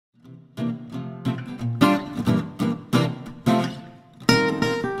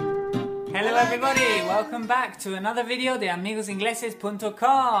Hello everybody, welcome back to another video de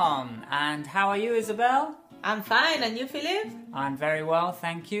amigosingleses.com. And how are you, Isabel? I'm fine, and you, Philip? I'm very well,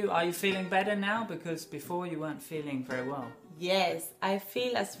 thank you. Are you feeling better now? Because before you weren't feeling very well. Yes, I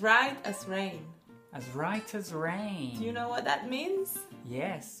feel as right as rain. As right as rain. Do you know what that means?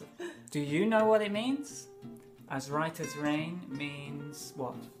 Yes. Do you know what it means? As right as rain means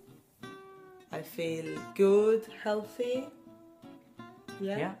what? I feel good, healthy.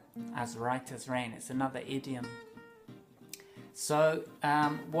 Yeah, as right as rain. It's another idiom. So,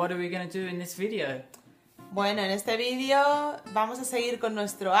 what are we going to do in this video? Bueno, en este vídeo vamos a seguir con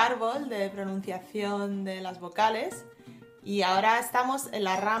nuestro árbol de pronunciación de las vocales y ahora estamos en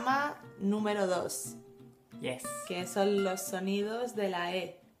la rama número 2. Yes. Que son los sonidos de la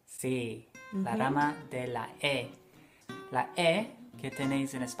E. Sí, la rama de la E. La E que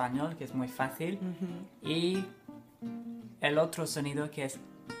tenéis en español, que es muy fácil, y el otro sonido que es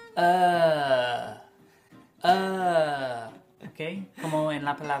 ¿ok? Como en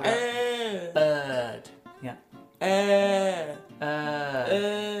la palabra bird. Yeah.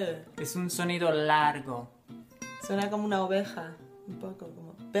 Es un sonido largo. Suena como una oveja, un poco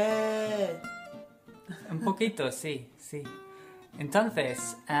como bird. Un poquito, sí, sí.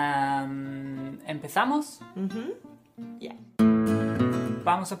 Entonces, ¿empezamos? Yeah.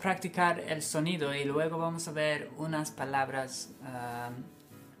 Vamos a practicar el sonido y luego vamos a ver unas palabras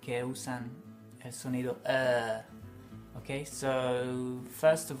que usan el sonido Okay, so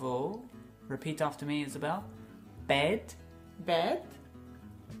first of all, repeat after me, Isabel. Bed. Bed.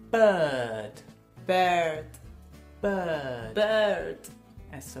 Bird. Bird. Bird. Bird.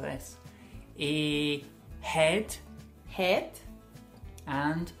 Eso es. Y head. Head.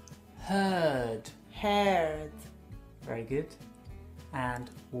 And heard. Heard. Very good.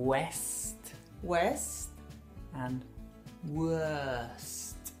 And west. West. And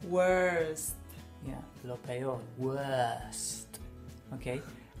worst. Worst. Yeah, lo peor. Worst. Okay.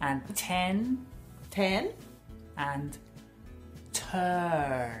 And 10. 10. And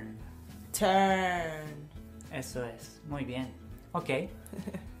turn. Turn. Eso es. Muy bien. Ok.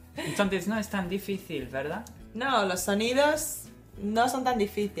 Entonces no es tan difícil, ¿verdad? No, los sonidos no son tan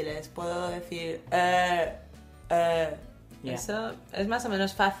difíciles. Puedo decir Yeah. Eso es más o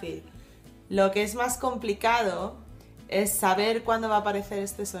menos fácil. Lo que es más complicado es saber cuándo va a aparecer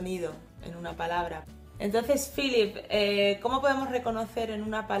este sonido en una palabra. Entonces, Philip, ¿cómo podemos reconocer en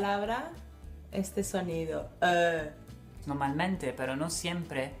una palabra este sonido? Normalmente, pero no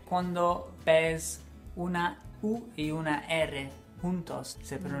siempre, cuando ves una U y una R juntos,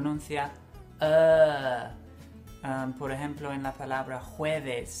 se pronuncia por ejemplo, en la palabra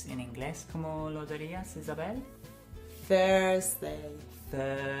jueves en inglés, ¿cómo lo dirías, Isabel? Thursday.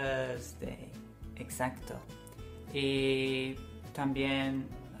 Thursday. Exacto. Y también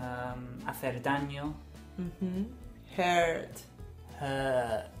hacer daño. Hurt.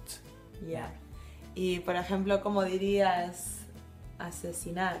 Hurt. Yeah. Y, por ejemplo, ¿cómo dirías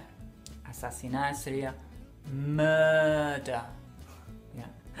asesinar? Asesinar sería murder.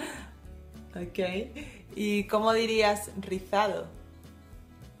 Yeah. Ok. ¿Y cómo dirías rizado?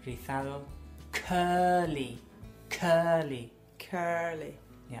 Rizado, curly. Curly. Curly.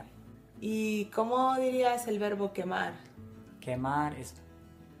 Yeah. ¿Y cómo dirías el verbo quemar? Quemar es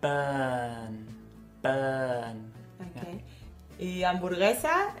burn. Burn. Okay. Y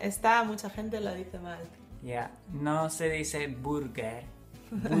hamburguesa, mucha gente lo dice mal. Yeah. No se dice burger.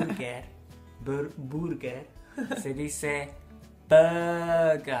 Burger. Burger. Se dice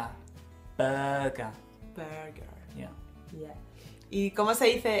burger. Burger. Burger. Yeah. Yeah. ¿Y cómo se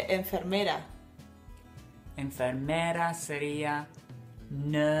dice enfermera? Enfermera sería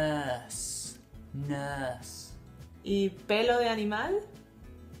nurse. Nurse. ¿Y pelo de animal?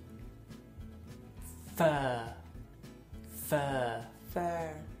 Fur. Fur.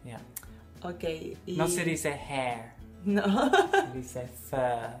 Fur. Yeah. Ok. Y... No se dice hair. No. Se dice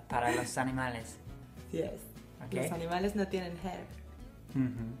fur para los animales. Yes. Okay. Los animales no tienen hair.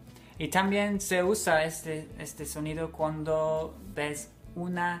 Y también se usa este sonido cuando ves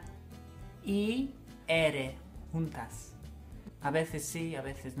una I, R juntas. A veces sí, a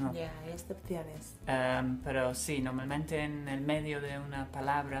veces no. Ya, hay excepciones. Pero sí, normalmente en el medio de una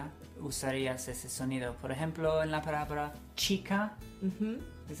palabra usarías ese sonido. Por ejemplo, en la palabra chica,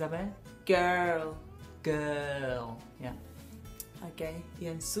 Isabel. Girl. Girl. Yeah. Ok. ¿Y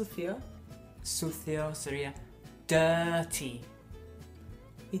en sucio? Sucio sería dirty.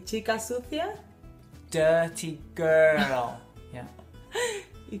 ¿Y chica sucia? Dirty girl. Yeah.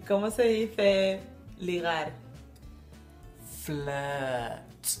 ¿Y cómo se dice ligar?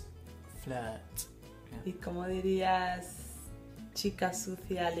 Flirt. Flirt. Yeah. ¿Y cómo dirías chica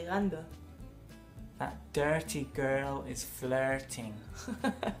sucia ligando? That dirty girl is flirting.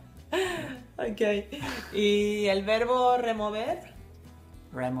 Ok. ¿Y el verbo remover?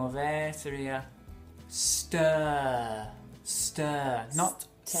 Remover sería stir. Stir. Not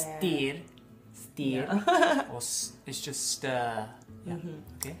steer. Steer. No. It's just stir. Yeah.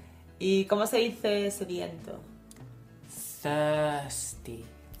 Okay. ¿Y cómo se dice sediento? Thirsty.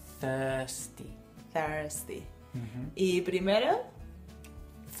 Thirsty. Thirsty. ¿Y primero?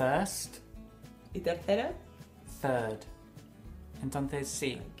 Thirst. ¿Y tercero? Third. Entonces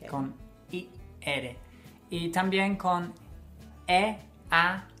sí, Okay. con IR. Y también con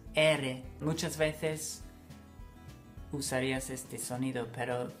EAR. Muchas veces usarías este sonido,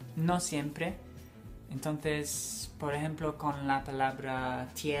 pero no siempre. Entonces, por ejemplo, con la palabra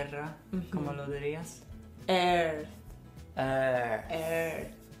tierra, ¿cómo lo dirías? Earth. Earth.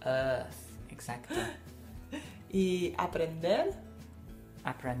 Earth. Earth. Exacto. ¿Y aprender?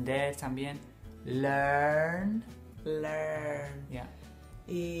 Aprender también. Learn. Learn. Yeah.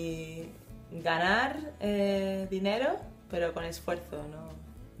 ¿Y ganar dinero? Pero con esfuerzo, ¿no?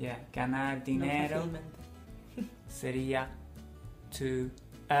 Yeah. Ganar dinero. No fácilmente. Sería to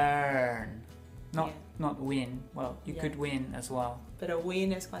earn. Not, Yeah. not win. Well, you Yeah. could win as well. Pero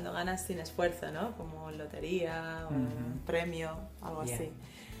win es cuando ganas sin esfuerzo, ¿no? Como lotería o un premio, algo Yeah. así.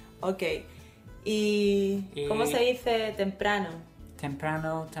 Ok. ¿Y cómo se dice temprano?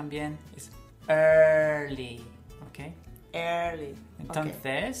 Temprano también es early. ¿Ok? Early.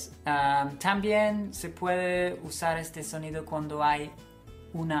 Entonces, también se puede usar este sonido cuando hay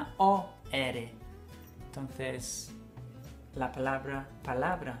una OR. Entonces, la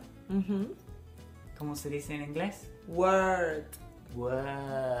palabra. Ujú. ¿Cómo se dice en inglés? Word.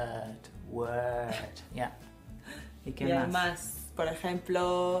 Word. Yeah. ¿Y qué Y más? además, por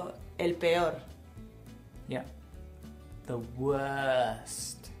ejemplo, el peor. Yeah. The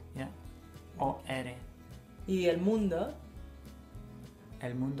worst. Yeah. OR. Y el mundo.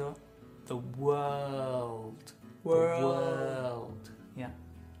 El mundo. The world. World. The world. Yeah.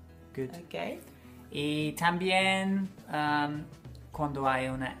 Good. Ok. Y también cuando hay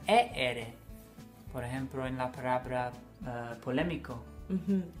una ER. Por ejemplo, en la palabra polémico.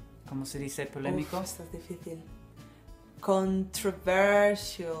 Ujú. ¿Cómo se dice polémico? Uf, esto es difícil.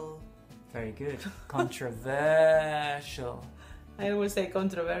 Controversial. Very good. Controversial. I always say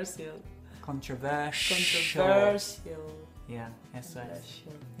controversial. Controversial. Controversial. Yeah, eso es.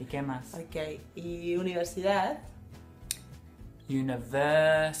 Controversial. ¿Y qué más? Ok. ¿Y universidad?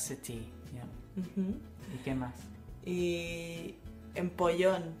 University. Yeah. Ujú. ¿Y qué más? Y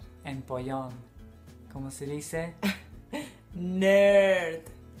empollón. Empollón. ¿Cómo se dice? Nerd.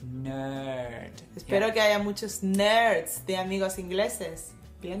 Nerd. Espero Yeah. que haya muchos nerds de amigos ingleses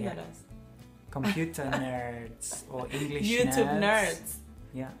viéndonos. Computer nerds o English YouTube nerds. nerds.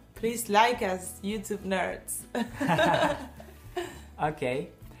 Yeah. Please like us, YouTube nerds. Ok.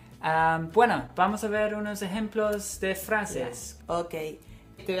 Bueno, vamos a ver unos ejemplos de frases. Ok.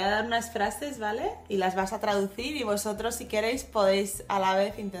 Te voy a dar unas frases, ¿vale? Y las vas a traducir y vosotros, si queréis, podéis a la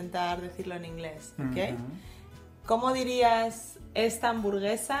vez intentar decirlo en inglés, ¿ok? Ujú. ¿Cómo dirías, esta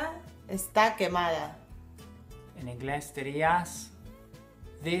hamburguesa está quemada? En inglés dirías,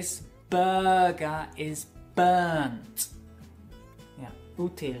 this burger is burnt. Yeah.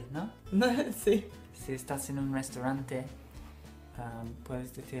 Útil, ¿no? Sí. Si estás en un restaurante,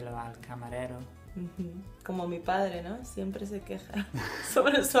 puedes decirlo al camarero. Ujú. Como mi padre, ¿no? Siempre se queja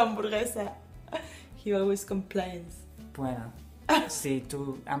sobre su hamburguesa. He always complains. Bueno, si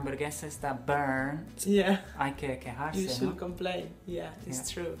tu hamburguesa está burnt, Yeah. hay que quejarse, You should ¿no? complain. Yeah,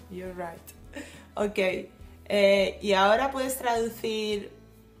 it's Yeah. true. You're right. Ok. Y ahora puedes traducir,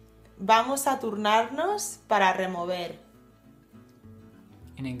 vamos a turnarnos para remover.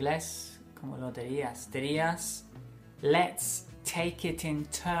 En inglés, ¿cómo lo dirías? Dirías, let's take it in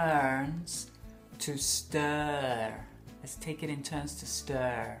turns to stir. Let's take it in turns to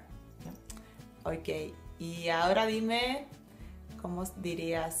stir. Ok. Y ahora dime, ¿cómo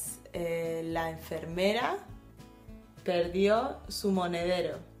dirías? La enfermera perdió su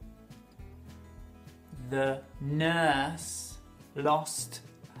monedero. The nurse lost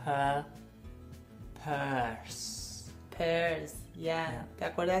her purse. Purse, yeah. Yeah. ¿Te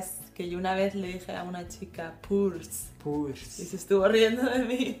acuerdas que yo una vez le dije a una chica purse? Y Purse. se estuvo riendo de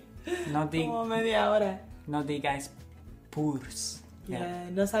mí como media hora. No digáis purse. Yeah.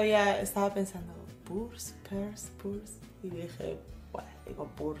 No sabía, estaba pensando, purse, purse, purse. Y dije, bueno, digo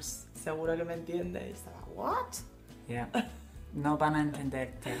purse, seguro que me entiende. Y estaba, what? Yeah. No van a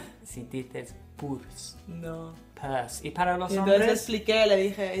entenderte si dices purse. No. Purse. Y para los Y entonces le hombres. expliqué, le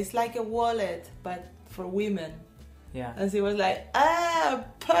dije, it's like a wallet, but for women. Yeah. And she was like, ah,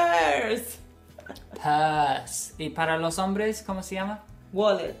 purse. Purse. ¿Y para los hombres cómo se llama?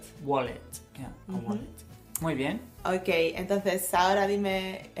 Wallet. Wallet. Yeah, a wallet. Muy bien. Ok, entonces ahora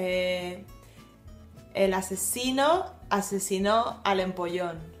dime, el asesino asesinó al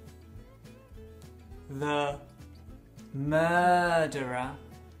empollón. The murderer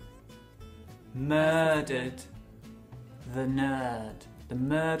murdered the nerd. The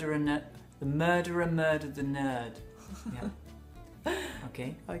murderer murdered the nerd. Yeah.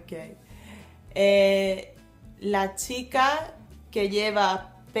 Okay. Ok. La chica que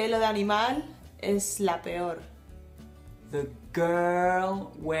lleva pelo de animal es la peor. The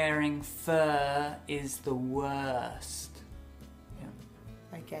girl wearing fur is the worst.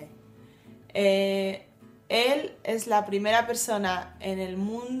 Yeah. Ok. Él es la primera persona en el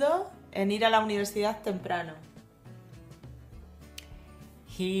mundo en ir a la universidad temprano.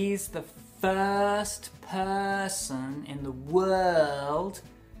 He's the first person in the world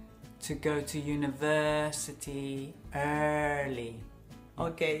to go to university early.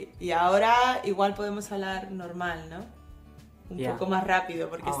 Ok, y ahora igual podemos hablar normal, ¿no? Un Yeah. poco más rápido,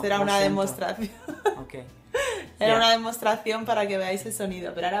 porque Oh, esto era lo una siento. demostración. Okay. Era Yeah. una demostración para que veáis el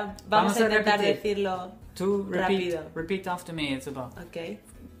sonido, pero ahora vamos a intentar repetir. decirlo To repeat, rápido. repeat after me, Isabel. Ok.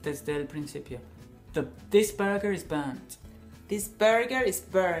 Desde el principio. This burger is burnt. This burger is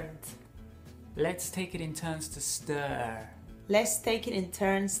burnt. Let's take it in turns to stir. Let's take it in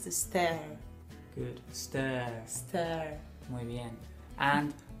turns to stir. Good. Stir. Stir. Muy bien.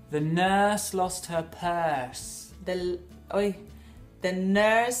 And the nurse lost her purse. The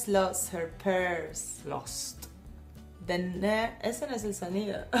nurse lost her purse. Lost. Ese no es el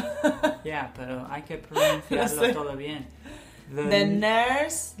sonido. Yeah, pero hay que pronunciarlo No sé. todo bien. The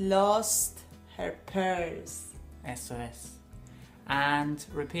nurse lost her purse. Eso es. And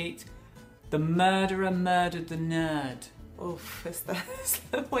repeat. The murderer murdered the nerd. Uf, está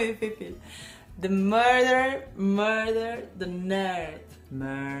muy difícil. The murderer murdered the nerd.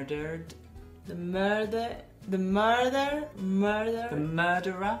 Murdered. The murderer murdered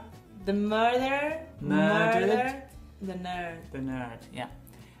The murderer murdered the nerd. the nerd. Yeah.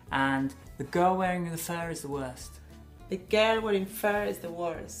 And the girl wearing the fur is the worst. The girl wearing fur is the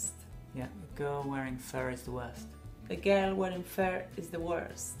worst. Yeah, the girl wearing fur is the worst. The girl wearing fur is the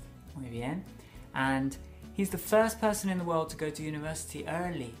worst. Muy bien. And he's the first person in the world to go to university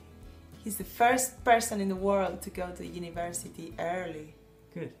early. He's the first person in the world to go to university early.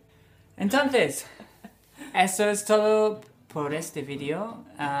 Good. Entonces, eso es todo por este video.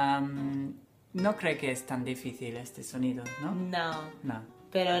 No creo que es tan difícil este sonido, ¿no? No. No.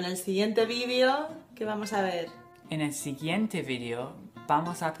 Pero en el siguiente vídeo, ¿qué vamos a ver? En el siguiente video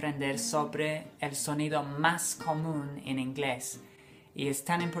vamos a aprender sobre el sonido más común en inglés. Y es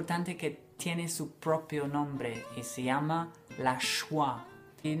tan importante que tiene su propio nombre y se llama la schwa.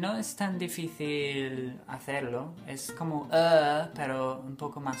 Y no es tan difícil hacerlo, es como pero un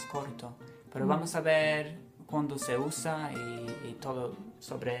poco más corto. Pero vamos a ver cuándo se usa y todo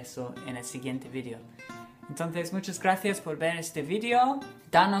sobre eso en el siguiente video. Entonces, muchas gracias por ver este video.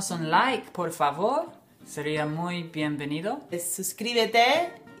 Danos un like, por favor. Sería muy bienvenido.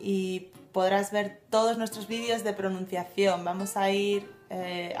 Suscríbete y podrás ver todos nuestros vídeos de pronunciación. Vamos a ir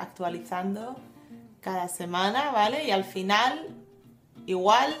actualizando cada semana, ¿vale? Y al final,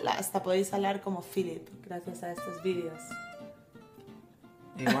 igual, hasta podéis hablar como Philip, gracias a estos vídeos.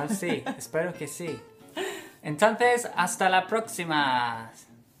 Igual sí, espero que sí. Entonces, hasta la próxima.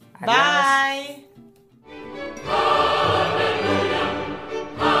 Adiós. Bye.